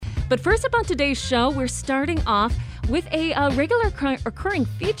But first up on today's show, we're starting off with a regular occurring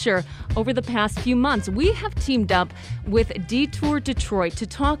feature over the past few months. We have teamed up with Detour Detroit to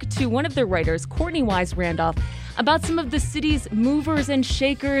talk to one of their writers, Courtney Wise Randolph, about some of the city's movers and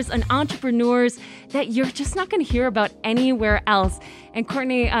shakers and entrepreneurs that you're just not going to hear about anywhere else. And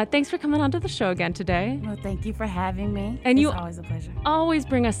Courtney, thanks for coming onto the show again today. Well, thank you for having me. And it's always a pleasure. Always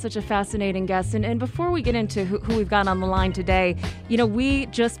bring us such a fascinating guest. And before we get into who we've got on the line today, we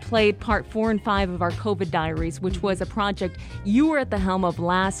just played part 4 and 5 of our COVID Diaries, which was a project you were at the helm of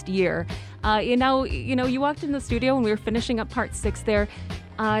last year. You walked in the studio and we were finishing up part 6 there.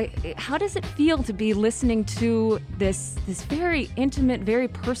 How does it feel to be listening to this very intimate, very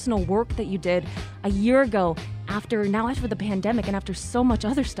personal work that you did a year ago after the pandemic and after so much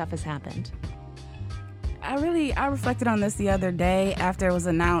other stuff has happened? I reflected on this the other day after it was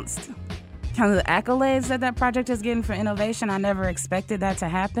announced, kind of the accolades that project is getting for innovation. I never expected that to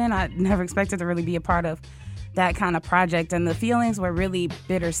happen. I never expected to really be a part of that kind of project, and the feelings were really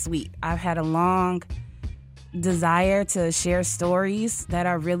bittersweet. I've had a long desire to share stories that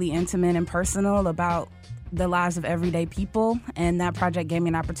are really intimate and personal about the lives of everyday people, and that project gave me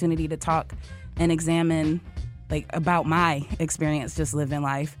an opportunity to talk and examine about my experience just living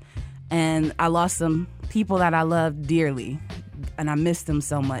life. And I lost some people that I loved dearly, and I missed them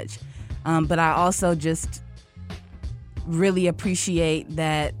so much. But I also just really appreciate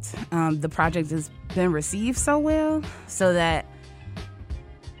that the project has been received so well, so that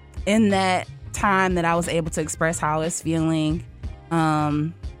in that time that I was able to express how I was feeling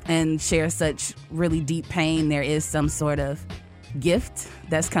and share such really deep pain, there is some sort of gift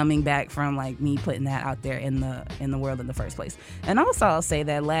that's coming back from me putting that out there in the world in the first place. And also I'll say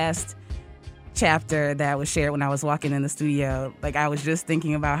that last chapter that was shared when I was walking in the studio, I was just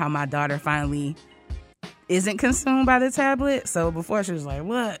thinking about how my daughter finally isn't consumed by the tablet. So before she was like,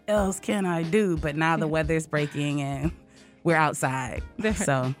 what else can I do? But now the weather's breaking and we're outside.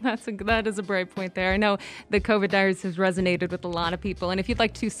 So that is a bright point there. I know the COVID Diaries has resonated with a lot of people. And if you'd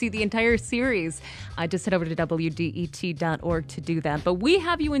like to see the entire series, just head over to WDET.org to do that. But we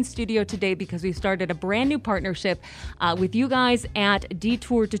have you in studio today because we started a brand new partnership with you guys at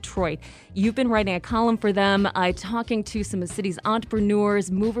Detour Detroit. You've been writing a column for them, talking to some of the city's entrepreneurs,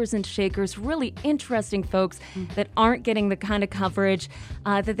 movers and shakers, really interesting folks that aren't getting the kind of coverage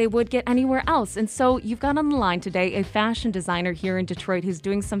that they would get anywhere else. And so you've got on the line today a fashion designer here in Detroit who's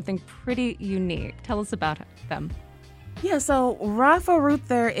doing something pretty unique. Tell us about them. Yeah, so Raffa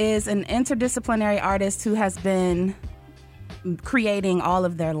Reuther is an interdisciplinary artist who has been creating all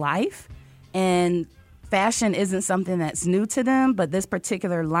of their life. And fashion isn't something that's new to them, but this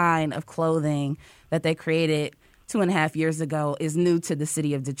particular line of clothing that they created 2.5 years ago is new to the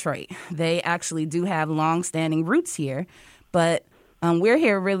city of Detroit. They actually do have long-standing roots here, but we're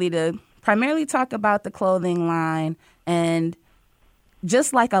here really to primarily talk about the clothing line. And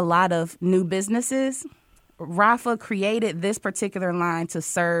just like a lot of new businesses, Raffa created this particular line to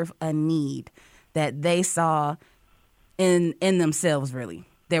serve a need that they saw in themselves, really.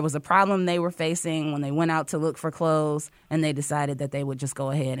 There was a problem they were facing when they went out to look for clothes, and they decided that they would just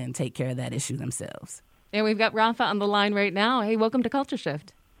go ahead and take care of that issue themselves. And we've got Raffa on the line right now. Hey, welcome to Culture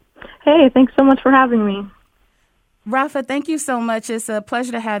Shift. Hey, thanks so much for having me. Raffa, thank you so much. It's a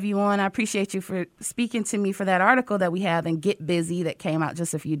pleasure to have you on. I appreciate you for speaking to me for that article that we have in Get Busy that came out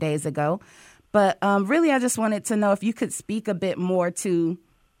just a few days ago. But really, I just wanted to know if you could speak a bit more to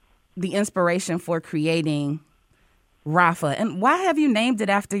the inspiration for creating Raffa, and why have you named it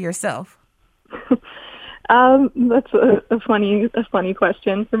after yourself? That's a funny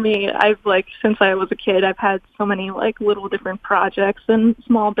question for me. I've since I was a kid, I've had so many little different projects and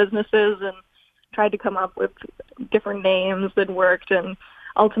small businesses, and tried to come up with different names that worked, and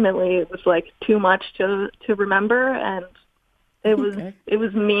ultimately it was too much to remember, and it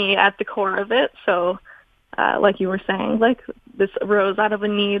was me at the core of it. So like you were saying, this arose out of a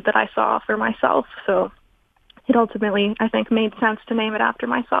need that I saw for myself. So it ultimately, I think, made sense to name it after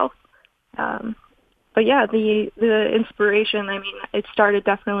myself. But yeah, the inspiration, it started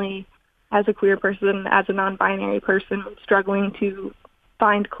definitely as a queer person, as a non-binary person, struggling to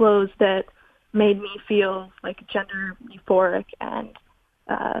find clothes that made me feel gender-euphoric and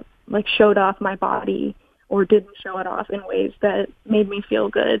showed off my body or didn't show it off in ways that made me feel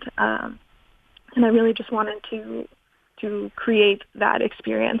good. And I really just wanted to create that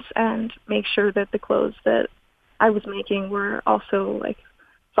experience and make sure that the clothes that I was making were also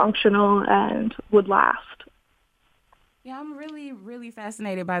functional and would last. Yeah, I'm really, really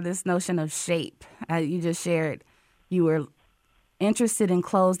fascinated by this notion of shape. You just shared you were interested in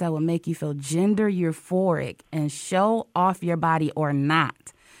clothes that will make you feel gender euphoric and show off your body or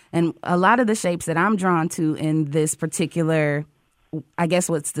not. And a lot of the shapes that I'm drawn to in this particular, I guess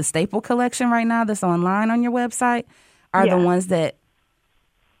what's the staple collection right now that's online on your website, are the ones that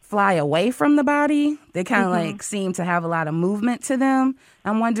fly away from the body. They kind of like seem to have a lot of movement to them.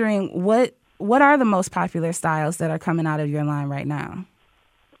 I'm wondering what are the most popular styles that are coming out of your line right now?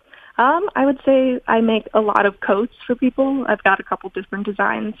 I would say I make a lot of coats for people. I've got a couple different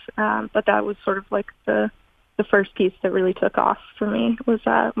designs, but that was sort of like the first piece that really took off for me was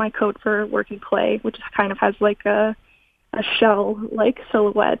my coat for working clay, which kind of has like a shell-like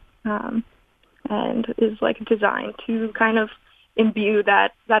silhouette and is like designed to kind of imbue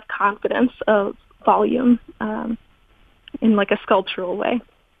that confidence of volume in like a sculptural way.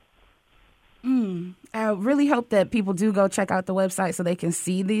 I really hope that people do go check out the website so they can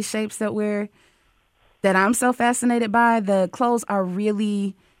see these shapes that I'm so fascinated by. The clothes are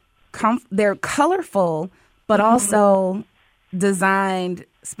really they're colorful, but also designed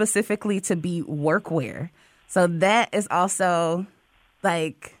specifically to be workwear. So that is also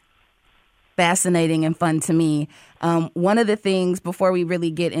like fascinating and fun to me. One of the things before we really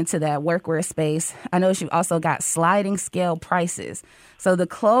get into that workwear space, I noticed you also got sliding scale prices. So the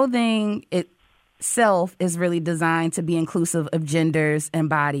clothing itself is really designed to be inclusive of genders and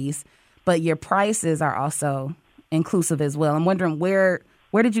bodies, but your prices are also inclusive as well. I'm wondering where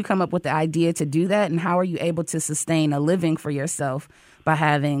did you come up with the idea to do that, and how are you able to sustain a living for yourself by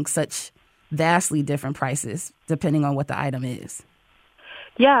having such vastly different prices depending on what the item is?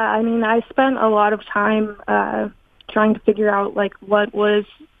 Yeah, I mean, I spent a lot of time trying to figure out like what was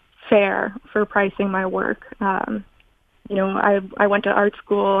fair for pricing my work. I went to art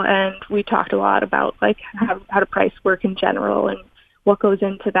school and we talked a lot about like how to price work in general and what goes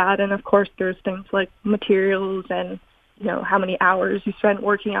into that. And of course, there's things like materials and how many hours you spent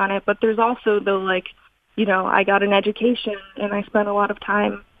working on it. But there's also the like, I got an education and I spent a lot of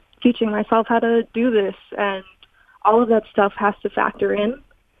time teaching myself how to do this, and all of that stuff has to factor in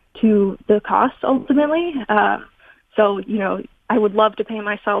to the cost ultimately. So, I would love to pay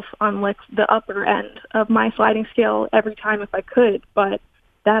myself on like the upper end of my sliding scale every time if I could, but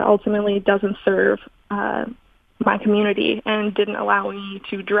that ultimately doesn't serve my community and didn't allow me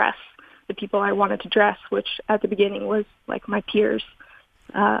to dress the people I wanted to dress, which at the beginning was like my peers.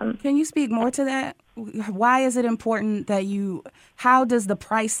 Can you speak more to that? Why is it important that how does the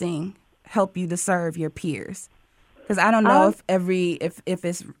pricing help you to serve your peers? Because I don't know if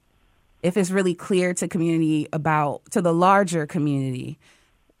it's really clear to the larger community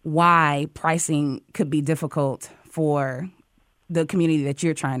why pricing could be difficult for the community that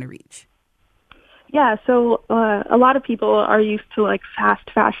you're trying to reach. Yeah, so a lot of people are used to like fast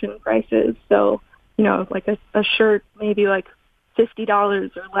fashion prices. So, like a shirt, maybe like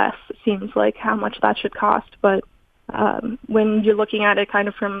 $50 or less seems like how much that should cost. But when you're looking at it kind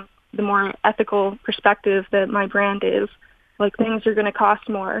of from the more ethical perspective that my brand is, like things are going to cost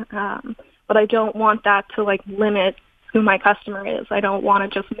more. But I don't want that to like limit who my customer is. I don't want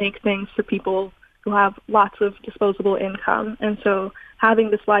to just make things for people who have lots of disposable income. And so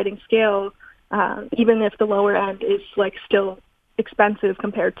having the sliding scale, even if the lower end is like still expensive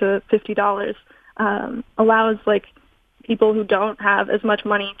compared to $50, allows like people who don't have as much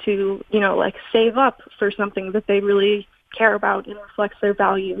money to, like save up for something that they really care about and reflects their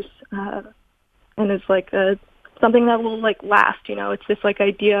values. And it's like something that will like last, it's this like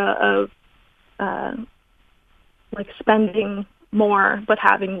idea of like spending more but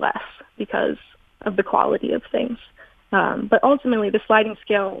having less because of the quality of things. But ultimately the sliding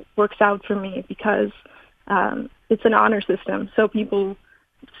scale works out for me because it's an honor system. So people,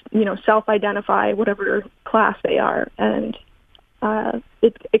 self-identify whatever class they are, and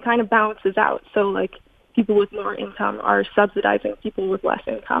it kind of balances out. So like people with more income are subsidizing people with less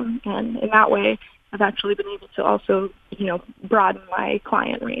income. And in that way, I've actually been able to also, broaden my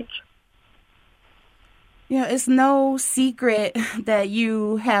client range. It's no secret that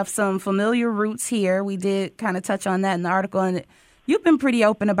you have some familiar roots here. We did kind of touch on that in the article, and you've been pretty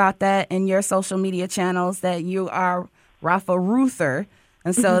open about that in your social media channels, that you are Raffa Reuther.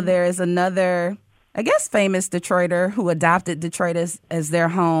 And so there is another, I guess, famous Detroiter who adopted Detroit as their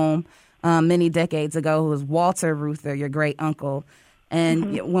home many decades ago, who was Walter Reuther, your great uncle.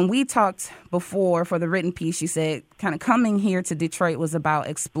 And when we talked before for the written piece, you said kind of coming here to Detroit was about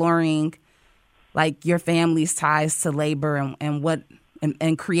exploring like your family's ties to labor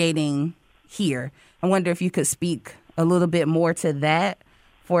and creating here. I wonder if you could speak a little bit more to that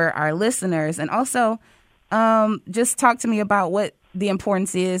for our listeners, and also just talk to me about what the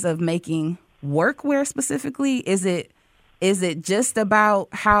importance is of making workwear specifically. Is it just about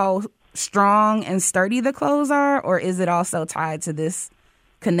how strong and sturdy the clothes are, or is it also tied to this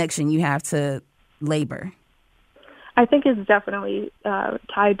connection you have to labor? I think it's definitely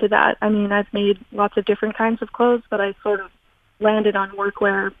tied to that. I mean, I've made lots of different kinds of clothes, but I sort of landed on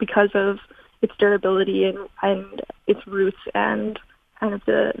workwear because of its durability and its roots and kind of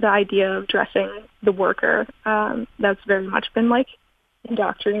the idea of dressing the worker. That's very much been like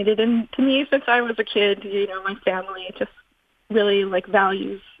indoctrinated into me since I was a kid. You know, my family just really like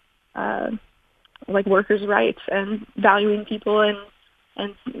values like workers' rights and valuing people and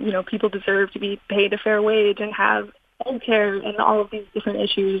you know, people deserve to be paid a fair wage and have health care and all of these different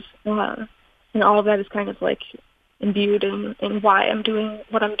issues. And all of that is kind of like imbued in why I'm doing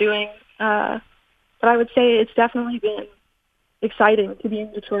what I'm doing. But I would say it's definitely been exciting to be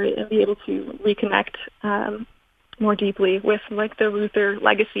in Detroit and be able to reconnect more deeply with like the Reuther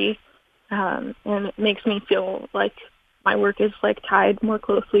legacy. And it makes me feel like my work is like tied more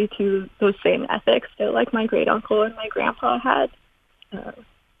closely to those same ethics that like my great uncle and my grandpa had.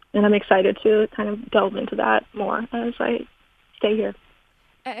 And I'm excited to kind of delve into that more as I stay here.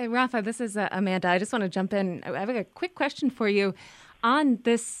 Raffa, this is Amanda. I just want to jump in. I have a quick question for you on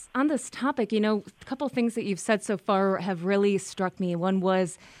this topic. You know, a couple of things that you've said so far have really struck me. One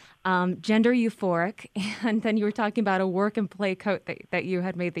was gender-euphoric, and then you were talking about a work and play coat that you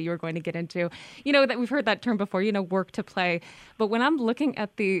had made that you were going to get into. You know, that we've heard that term before, you know, work to play. But when I'm looking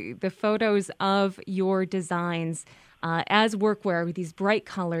at the photos of your designs as workwear with these bright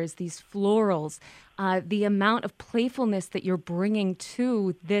colors, these florals, the amount of playfulness that you're bringing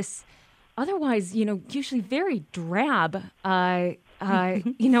to this otherwise, you know, usually very drab,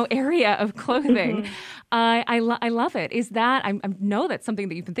 you know, area of clothing. I love it. Is that, I know that's something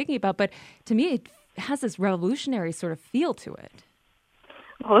that you've been thinking about, but to me it has this revolutionary sort of feel to it.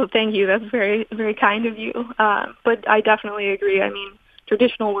 Well, thank you. That's very, very kind of you. But I definitely agree. I mean,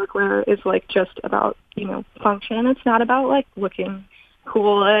 traditional workwear is like just about, you know, function. It's not about like looking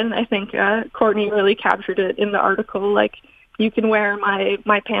cool. And I think Courtney really captured it in the article. Like, you can wear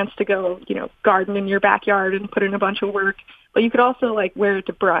my pants to go, you know, garden in your backyard and put in a bunch of work, but you could also like wear it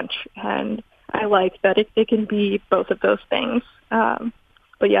to brunch. And I like that it can be both of those things.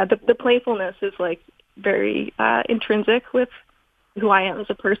 But yeah, the playfulness is like very intrinsic with who I am as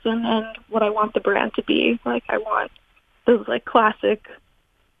a person and what I want the brand to be. Like, I want those like classic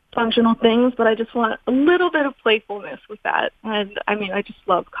functional things, but I just want a little bit of playfulness with that. And I mean, I just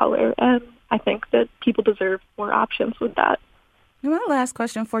love color, and I think that people deserve more options with that. My last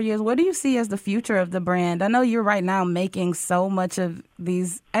question for you is, what do you see as the future of the brand? I know you're right now making so much of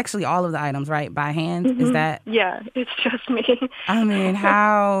these, actually all of the items, right, by hand. Mm-hmm. Is that? Yeah, it's just me. I mean,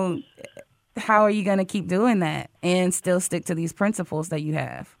 how are you going to keep doing that and still stick to these principles that you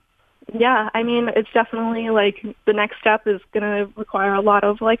have? Yeah, I mean, it's definitely like the next step is going to require a lot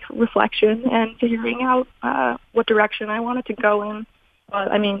of like reflection and figuring out what direction I want it to go in.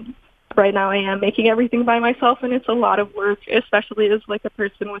 But I mean, right now I am making everything by myself, and it's a lot of work, especially as like a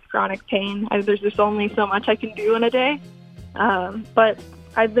person with chronic pain. There's just only so much I can do in a day. But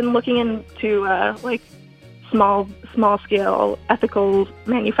I've been looking into like small scale ethical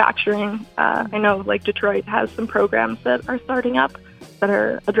manufacturing. I know like Detroit has some programs that are starting up that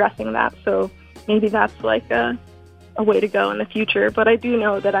are addressing that. So maybe that's like a way to go in the future. But I do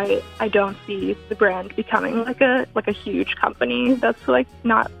know that I don't see the brand becoming like a huge company. That's like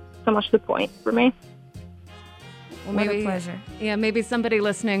not so much the point for me. Well, what a pleasure. Yeah, maybe somebody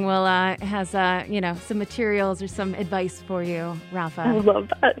listening will has you know, some materials or some advice for you, Raffa. I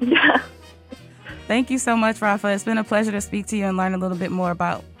love that. Yeah. Thank you so much, Raffa. It's been a pleasure to speak to you and learn a little bit more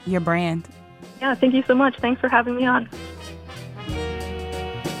about your brand. Yeah, thank you so much. Thanks for having me on.